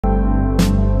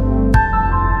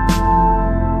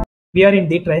We are in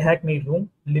the TryHackMe room,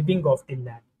 living off the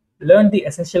land. Learn the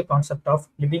essential concept of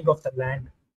living off the land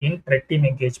in red team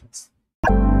engagements.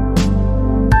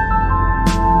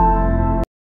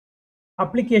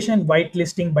 Application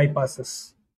whitelisting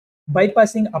bypasses.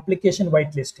 Bypassing application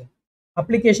whitelisting.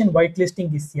 Application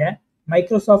whitelisting is a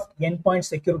Microsoft endpoint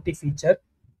security feature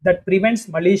that prevents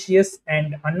malicious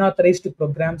and unauthorized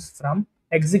programs from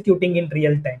executing in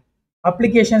real time.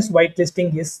 Applications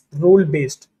whitelisting is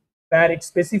rule-based, where it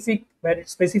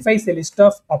specifies a list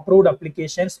of approved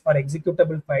applications or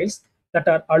executable files that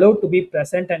are allowed to be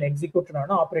present and executed on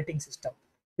an operating system.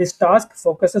 This task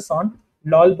focuses on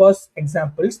LOLBAS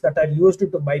examples that are used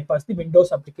to bypass the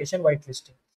Windows application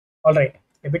whitelisting. All right,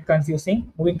 a bit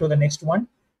confusing. Moving to the next one,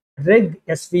 reg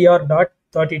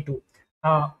svr.32.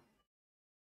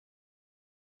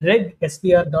 Reg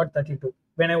svr.32.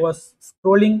 When I was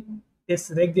scrolling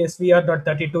this reg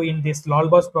svr.32 in this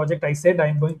LOLBAS project, I said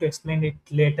I'm going to explain it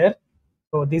later.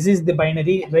 So this is the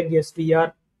binary reg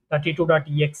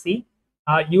svr32.exe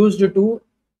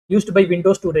used by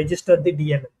Windows to register the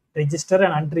DLL, register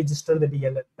and unregister the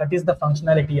DLL. That is the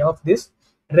functionality of this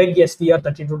reg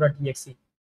svr32.exe.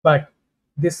 But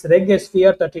this reg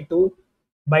svr32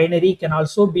 binary can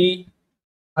also be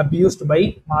abused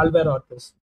by malware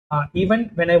authors.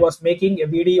 Even when I was making a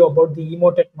video about the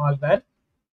emotet malware,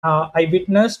 I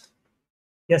witnessed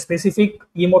a specific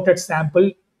emotet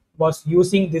sample was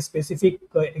using this specific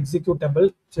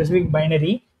executable, specific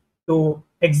binary to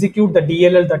execute the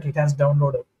DLL that it has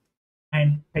downloaded.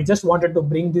 And I just wanted to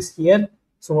bring this here.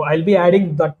 So I'll be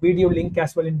adding that video link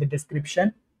as well in the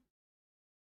description.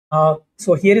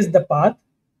 So here is the path,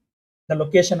 the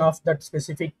location of that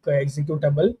specific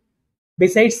executable.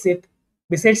 Besides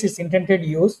its intended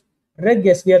use, reg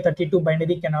svr32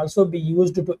 binary can also be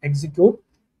used to execute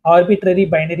arbitrary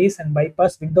binaries and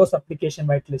bypass Windows application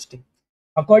whitelisting.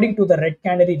 According to the Red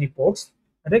Canary reports,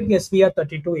 reg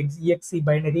svr32 exe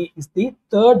binary is the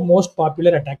third most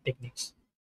popular attack techniques.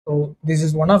 So this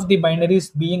is one of the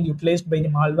binaries being utilized by the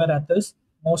malware authors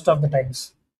most of the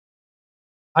times.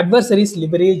 Adversaries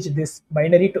leverage this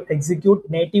binary to execute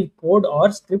native code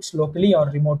or scripts locally or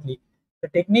remotely. The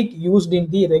technique used in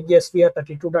the reg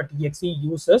svr32.exe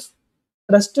uses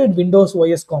trusted Windows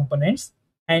OS components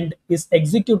and is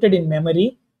executed in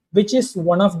memory, which is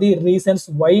one of the reasons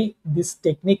why this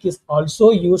technique is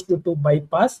also used to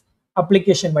bypass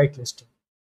application whitelisting.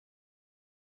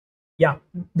 Yeah,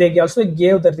 they also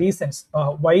gave the reasons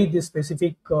why this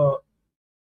specific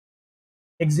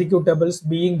executables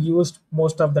being used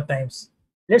most of the times.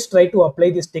 Let's try to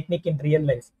apply this technique in real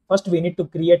life. First, we need to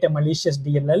create a malicious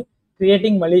DLL.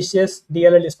 Creating malicious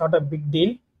DLL is not a big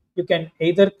deal. You can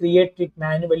either create it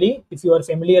manually if you are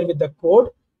familiar with the code.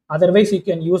 Otherwise, you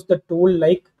can use the tool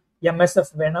like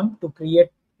MSF Venom to create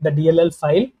the DLL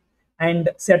file and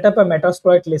set up a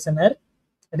Metasploit listener,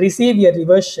 receive a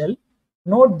reverse shell.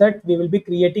 Note that we will be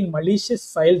creating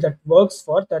malicious file that works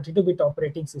for 32-bit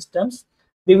operating systems.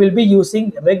 We will be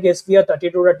using reg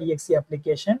svr32.exe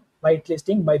application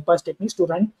whitelisting bypass techniques to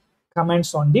run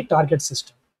commands on the target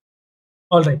system.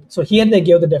 All right, so here they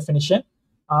gave the definition.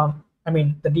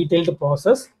 The detailed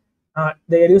process.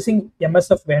 They are using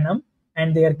MSF Venom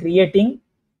and they are creating,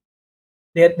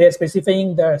 they're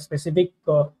specifying the specific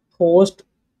host,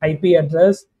 IP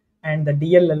address, and the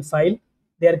DLL file.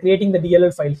 They are creating the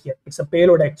DLL file here. It's a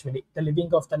payload actually, the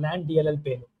living of the land DLL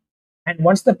payload. And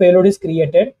once the payload is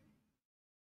created,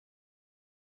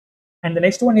 and the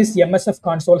next one is MSF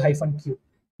console-q.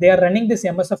 They are running this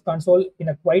MSF console in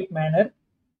a quiet manner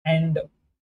and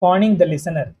spawning the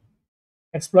listener,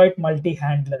 exploit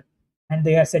multi-handler. And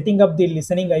they are setting up the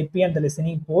listening IP and the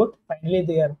listening port. Finally,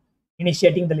 they are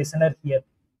initiating the listener here.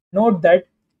 Note that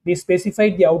we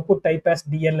specified the output type as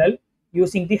DLL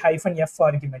using the -f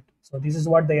argument. So this is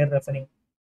what they are referring.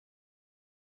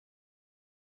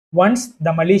 Once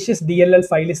the malicious DLL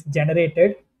file is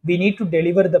generated, we need to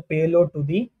deliver the payload to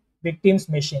the victim's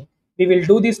machine. We will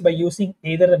do this by using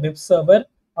either a web server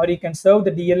or you can serve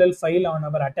the DLL file on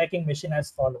our attacking machine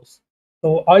as follows.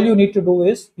 So all you need to do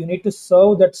is you need to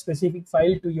serve that specific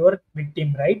file to your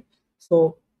victim, right?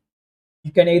 So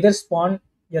you can either spawn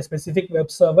a specific web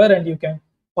server and you can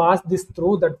pass this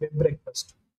through that web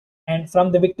request. And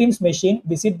from the victim's machine,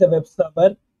 visit the web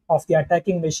server of the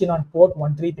attacking machine on port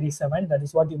 1337. That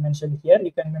is what you mentioned here.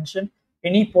 You can mention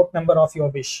any port number of your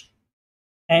wish.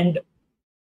 And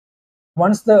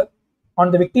once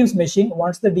on the victim's machine,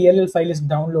 once the DLL file is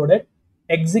downloaded,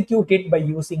 execute it by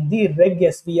using the reg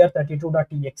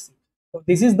svr32.exe. So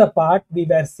this is the part we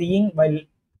were seeing while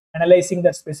analyzing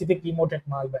that specific emotet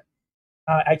malware.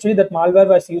 Actually, that malware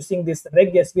was using this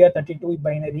reg svr32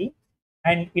 binary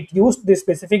and it used this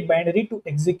specific binary to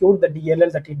execute the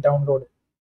DLL that it downloaded.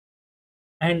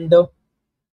 And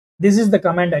this is the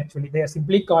command. Actually, they are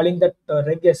simply calling that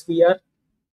reg svr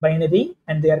binary,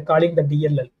 and they are calling the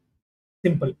DLL.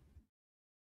 Simple.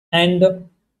 And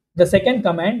the second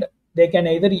command, they can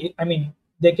either, I mean,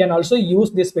 they can also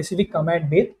use this specific command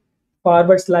with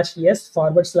 /s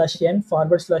 /n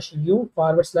 /u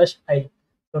 /i.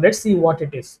 So let's see what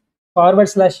it is.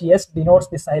 /s denotes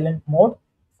the silent mode.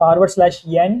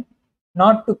 /n,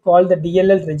 not to call the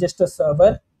DLL register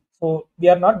server. So we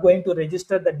are not going to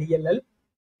register the DLL.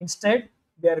 Instead,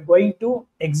 we are going to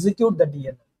execute the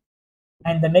DLL.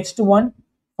 And the next one,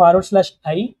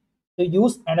 /i, to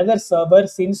use another server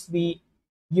since we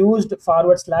used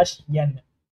 /n.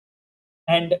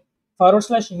 And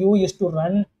 /u is to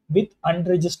run with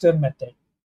unregistered method.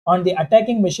 On the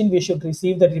attacking machine, we should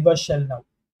receive the reverse shell now.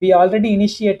 We already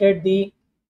initiated the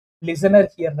listener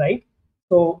here, right?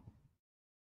 So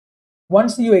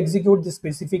once you execute this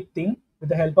specific thing with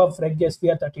the help of reg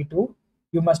svr32,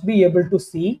 you must be able to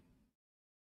see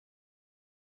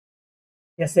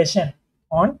a session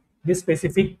on this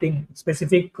specific thing,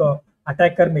 specific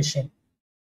attacker machine.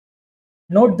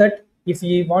 Note that if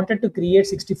we wanted to create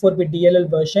 64-bit DLL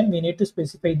version, we need to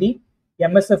specify the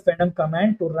MSF venom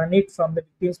command to run it from the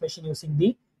victim's machine using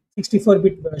the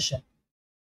 64-bit version.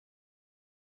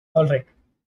 All right.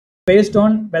 Based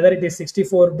on whether it is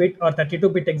 64-bit or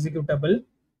 32-bit executable,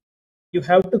 you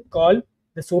have to call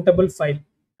the suitable file.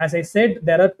 As I said,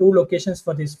 there are two locations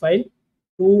for this file,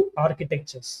 two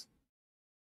architectures.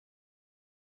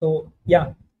 So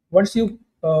yeah, once you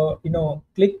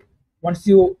click, once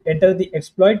you enter the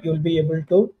exploit, you will be able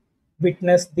to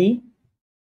witness the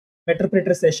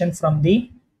interpreter session from the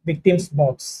victim's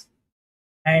box.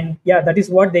 And yeah, that is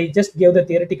what they just gave the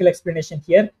theoretical explanation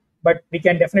here. But we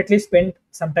can definitely spend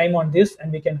some time on this,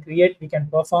 and we can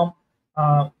perform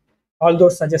all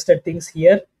those suggested things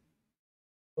here.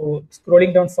 So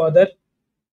scrolling down further,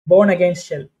 born against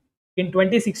shell. In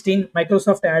 2016,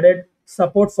 Microsoft added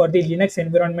support for the Linux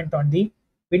environment on the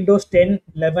Windows 10,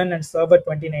 11, and Server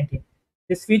 2019.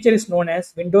 This feature is known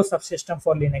as Windows Subsystem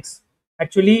for Linux.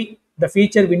 Actually, the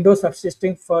feature Windows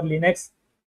Subsystem for Linux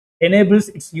enables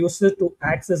its users to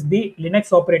access the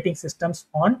Linux operating systems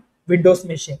on Windows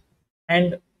machine.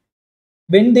 And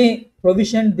when they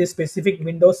provisioned this specific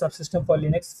Windows Subsystem for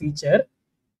Linux feature,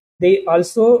 they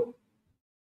also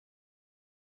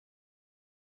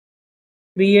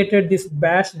created this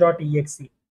bash.exe.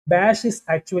 Bash is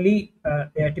actually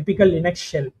a typical Linux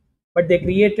shell, but they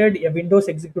created a Windows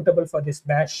executable for this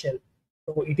bash shell.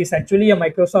 So it is actually a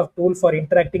Microsoft tool for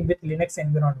interacting with Linux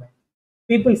environment.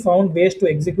 People found ways to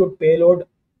execute payload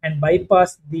and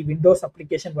bypass the Windows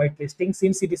application whitelisting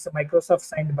since it is a Microsoft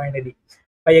signed binary.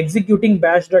 By executing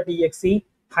bash.exe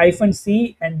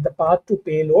 -c and the path to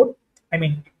payload,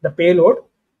 the payload,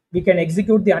 we can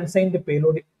execute the unsigned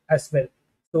payload as well.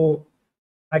 So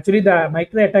actually, the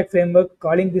micro attack framework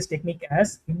calling this technique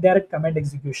as indirect command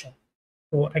execution.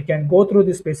 So I can go through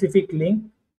this specific link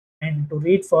and to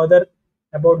read further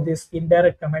about this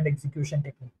indirect command execution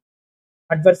technique.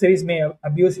 Adversaries may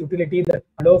abuse utility that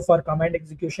allow for command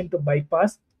execution to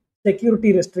bypass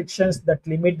security restrictions that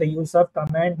limit the use of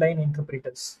command line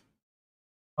interpreters.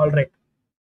 All right.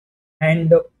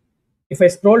 And if I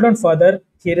scroll down further,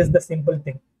 here is the simple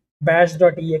thing: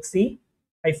 bash.exe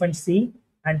 -c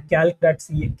and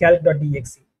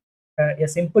calc.exe. A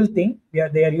simple thing,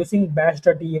 they are using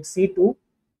bash.exe to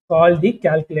call the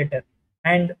calculator.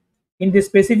 And in this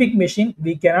specific machine,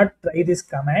 we cannot try this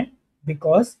command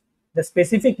because the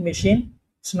specific machine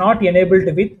is not enabled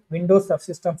with Windows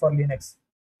Subsystem for Linux.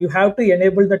 You have to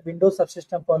enable that Windows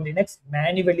Subsystem for Linux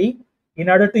manually in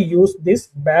order to use this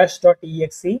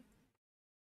bash.exe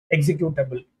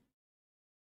executable.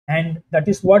 And that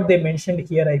is what they mentioned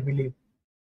here, I believe.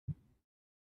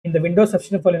 In the Windows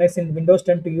Subsystem for Linux in Windows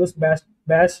 10 to use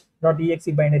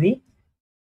bash.exe binary.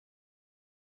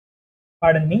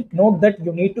 Pardon me. Note that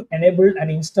you need to enable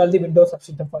and install the Windows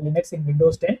Subsystem for Linux in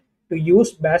Windows 10 to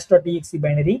use bash.exe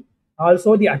binary.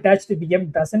 Also, the attached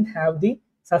VM doesn't have the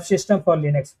subsystem for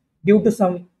Linux due to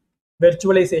some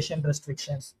virtualization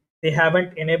restrictions. They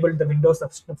haven't enabled the Windows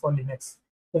Subsystem for Linux.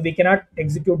 So we cannot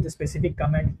execute the specific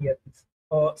command here.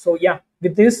 So yeah,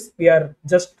 with this, we are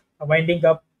just winding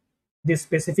up this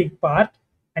specific part.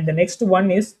 And the next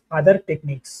one is other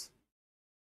techniques.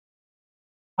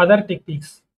 Other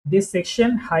techniques. This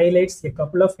section highlights a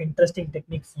couple of interesting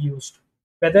techniques used,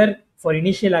 whether for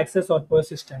initial access or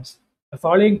persistence. The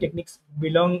following techniques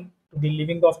belong to the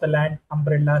living of the land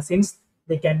umbrella since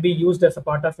they can be used as a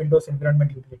part of Windows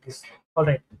environment utilities. All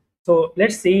right. So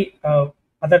let's see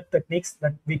other techniques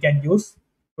that we can use.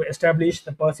 to establish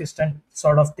the persistent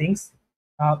sort of things.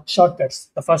 Shortcuts,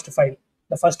 the first file,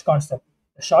 the first concept.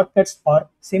 The shortcuts are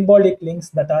symbolic links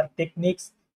that are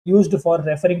techniques used for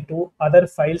referring to other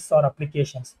files or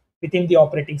applications within the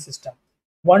operating system.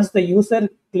 Once the user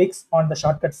clicks on the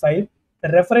shortcut file, the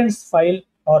reference file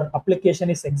or application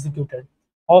is executed.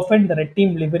 Often, the red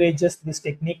team leverages this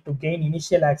technique to gain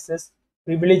initial access,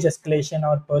 privilege escalation,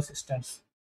 or persistence.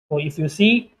 So, if you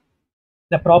see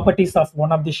the properties of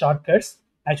one of the shortcuts,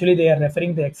 actually they are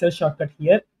referring the Excel shortcut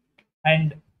here,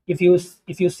 and if you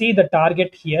see the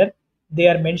target here, they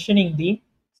are mentioning the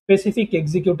specific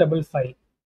executable file,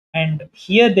 and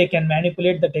here they can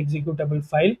manipulate that executable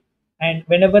file. And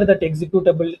whenever that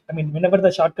executable, whenever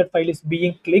the shortcut file is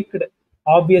being clicked,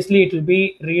 obviously it will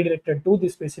be redirected to the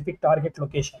specific target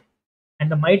location.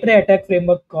 And the Mitre attack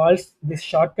framework calls this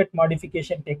shortcut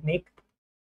modification technique.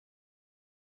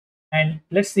 And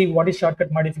let's see what is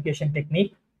shortcut modification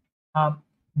technique.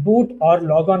 Boot or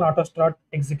logon auto start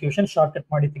execution shortcut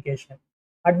modification.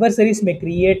 Adversaries may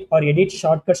create or edit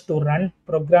shortcuts to run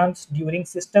programs during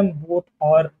system boot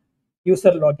or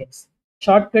user logins.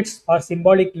 Shortcuts or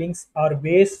symbolic links are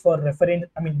ways of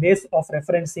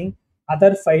referencing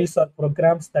other files or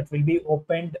programs that will be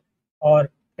opened or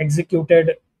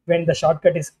executed when the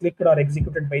shortcut is clicked or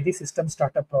executed by the system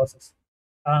startup process.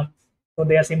 So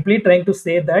they are simply trying to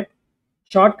say that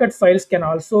shortcut files can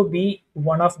also be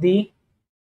one of the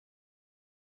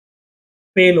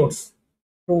payloads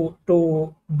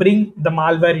to bring the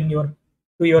malware in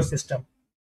your system.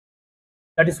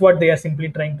 That is what they are simply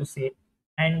trying to say.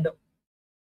 And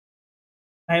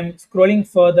I'm scrolling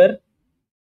further.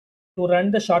 To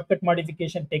run the shortcut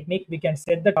modification technique, we can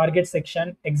set the target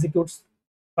section executes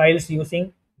files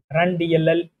using run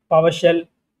DLL, PowerShell,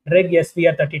 reg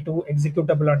svr32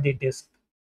 executable on the disk.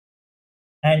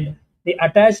 And the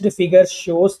attached figure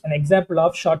shows an example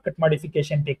of shortcut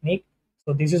modification technique.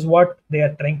 So this is what they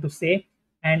are trying to say,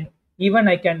 and even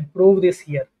I can prove this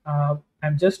here.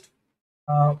 I'm just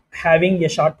having a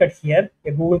shortcut here,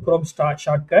 a Google Chrome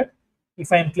shortcut.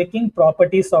 If I'm clicking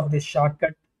properties of this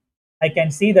shortcut, I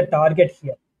can see the target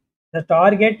here. The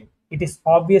target, it is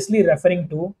obviously referring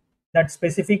to that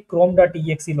specific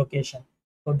chrome.exe location.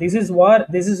 So this is where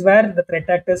the threat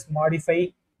actors modify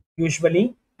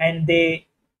usually, and they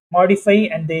modify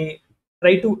and they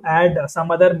try to add some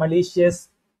other malicious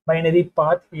binary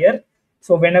path here.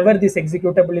 So whenever this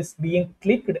executable is being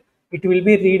clicked, it will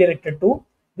be redirected to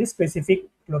this specific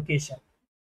location.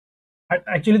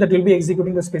 Actually, that will be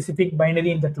executing the specific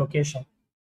binary in that location.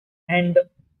 And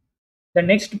the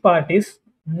next part is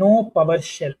no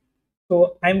PowerShell.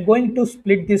 So I'm going to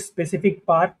split this specific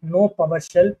part, no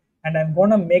PowerShell, and I'm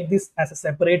going to make this as a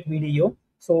separate video.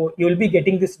 So you will be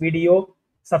getting this video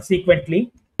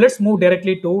subsequently. Let's move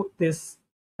directly to this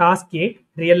task 8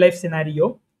 real life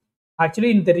scenario.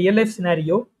 Actually, in the real life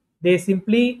scenario, they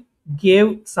simply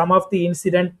gave some of the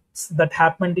incidents that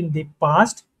happened in the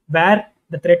past where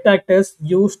the threat actors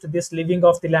used this living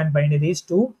off the land binaries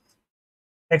to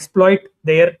exploit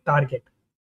their target,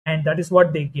 and that is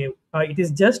what they gave. It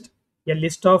is just a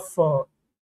list of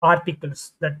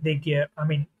articles that they gave,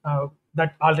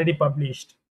 that already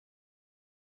published.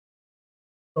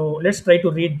 So let's try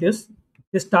to read this.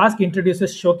 This task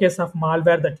introduces showcase of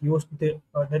malware that used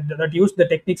the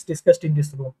techniques discussed in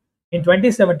this room. In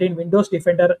 2017, Windows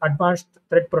Defender Advanced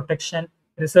Threat Protection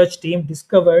research team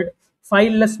discovered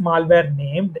fileless malware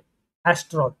named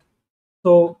Astroth.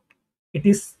 So it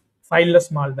is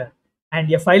fileless malware, and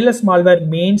a fileless malware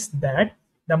means that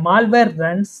the malware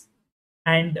runs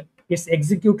and is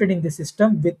executed in the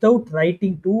system without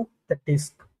writing to the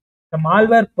disk. The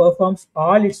malware performs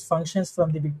all its functions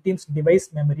from the victim's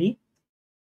device memory.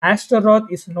 Astaroth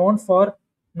is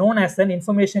known as an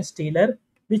information stealer,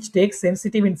 which takes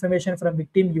sensitive information from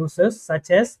victim users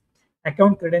such as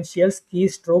account credentials,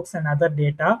 keystrokes, and other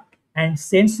data and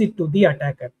sends it to the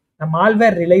attacker. The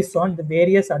malware relies on the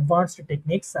various advanced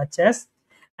techniques such as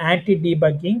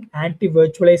anti-debugging,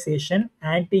 anti-virtualization,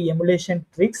 anti-emulation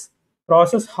tricks,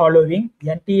 process hollowing,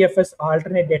 NTFS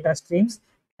alternate data streams,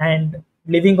 and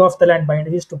living off the land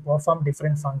binaries to perform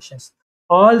different functions.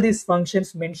 All these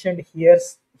functions mentioned here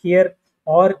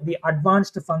are the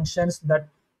advanced functions that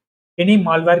any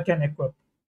malware can equip.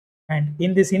 And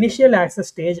in this initial access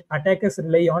stage, attackers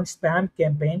rely on spam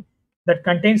campaign that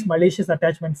contains malicious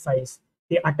attachment files.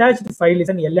 The attached file is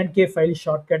an LNK file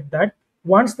shortcut that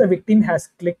once the victim has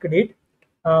clicked it,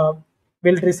 will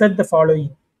reset the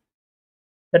following.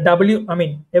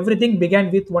 Everything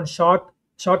began with one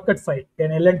shortcut file,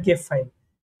 an LNK file.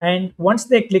 And once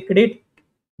they clicked it,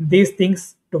 these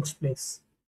things took place.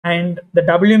 And the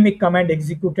wmic command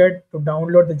executed to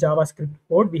download the JavaScript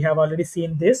code. We have already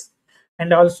seen this.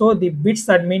 And also the bits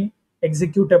admin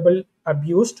executable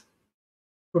abused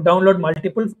to download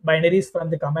multiple binaries from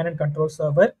the command and control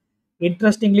server.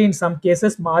 Interestingly, in some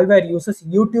cases, malware uses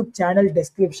YouTube channel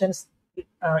descriptions.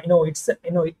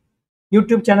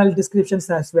 YouTube channel descriptions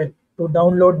as well to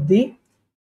download the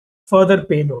further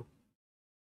payload.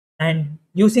 And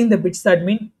using the bits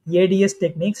admin ADS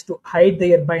techniques to hide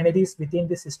their binaries within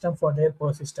the system for their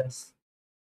persistence.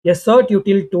 A cert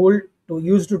util tool to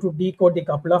used to decode a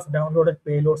couple of downloaded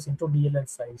payloads into DLL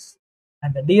files.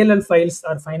 And the DLL files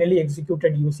are finally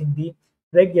executed using the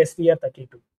reg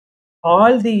SVR32.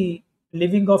 All the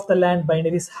living off the land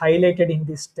binaries highlighted in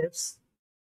these steps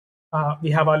we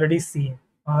have already seen.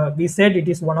 We said it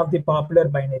is one of the popular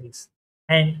binaries.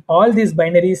 And all these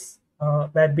binaries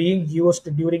were being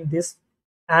used during this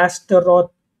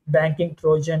Astaroth banking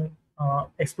Trojan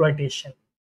exploitation.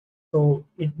 So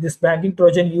this banking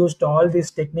Trojan used all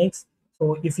these techniques.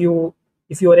 So if you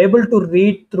are able to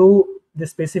read through the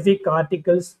specific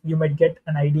articles, you might get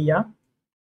an idea.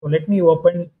 So let me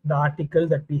open the article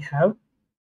that we have.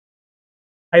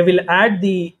 I will add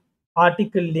the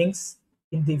article links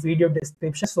in the video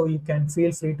description so you can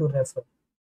feel free to refer.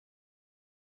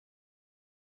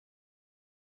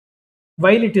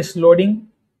 While it is loading,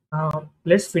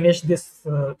 let's finish this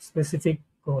specific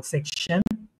section.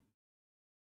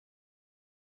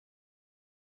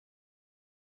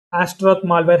 Astroth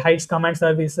malware hides command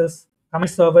servers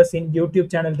in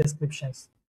YouTube channel descriptions.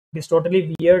 It is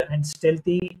totally weird and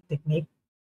stealthy technique.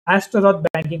 Astroth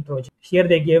banking Trojan. Here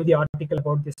they gave the article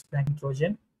about this banking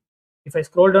Trojan. If I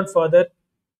scroll down further,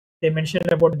 they mentioned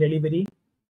about delivery.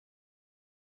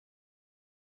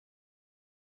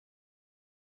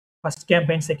 First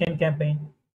campaign, second campaign,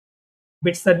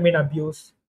 bits admin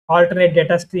abuse, alternate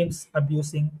data streams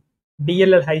abusing,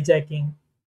 DLL hijacking,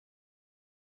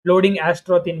 loading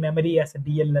Astroth in memory as a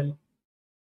DLL.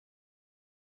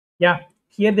 Yeah,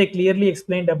 here they clearly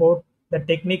explained about the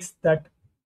techniques that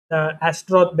the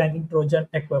Astroth banking Trojan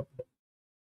equipped.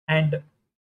 And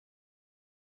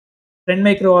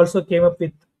Trendmicro also came up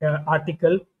with an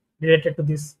article related to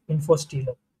this info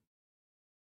stealer.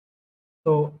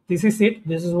 So this is it.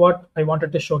 This is what I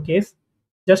wanted to showcase.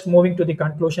 Just moving to the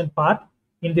conclusion part.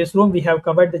 In this room, we have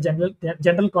covered the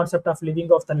general concept of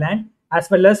living off the land, as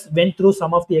well as went through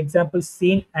some of the examples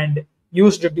seen and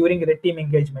used during red team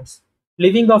engagements.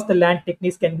 Living off the land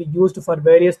techniques can be used for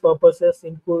various purposes,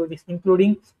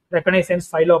 including reconnaissance,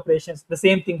 file operations. The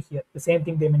same thing here. The same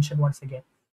thing they mentioned once again.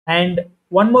 And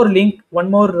one more link, one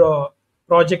more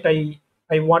project I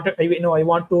want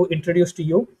to introduce to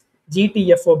you,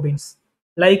 GTFO bins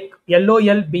like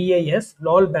LOLBAS,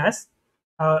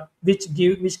 which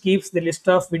gives the list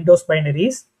of Windows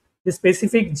binaries, the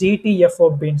specific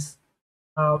GTFO bins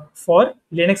for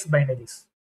Linux binaries.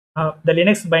 The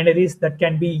Linux binaries that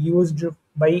can be used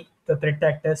by the threat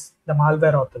actors, the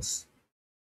malware authors.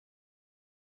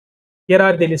 Here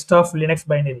are the list of Linux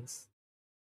binaries.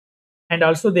 And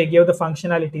also they gave the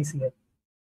functionalities here.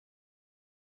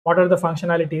 What are the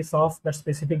functionalities of that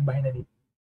specific binary?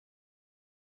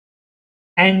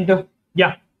 And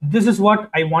yeah, this is what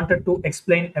I wanted to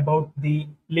explain about the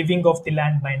living of the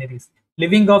land binaries.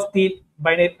 Living of the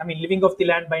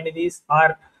land binaries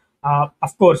are,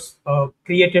 of course,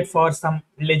 created for some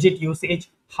legit usage.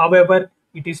 However,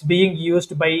 it is being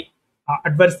used by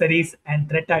adversaries and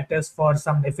threat actors for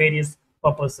some nefarious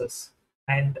purposes.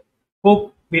 And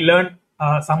hope we learn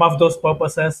some of those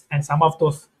purposes and some of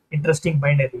those interesting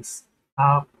binaries.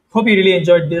 Hope you really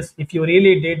enjoyed this. If you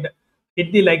really did, hit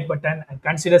the like button and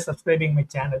consider subscribing my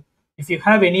channel. If you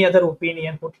have any other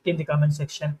opinion, put it in the comment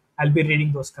section. I'll be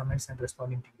reading those comments and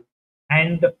responding to you.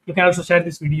 And you can also share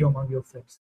this video among your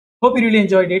friends. Hope you really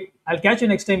enjoyed it. I'll catch you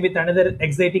next time with another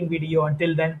exciting video.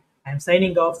 Until then, I'm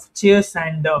signing off. Cheers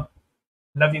and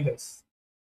love you guys.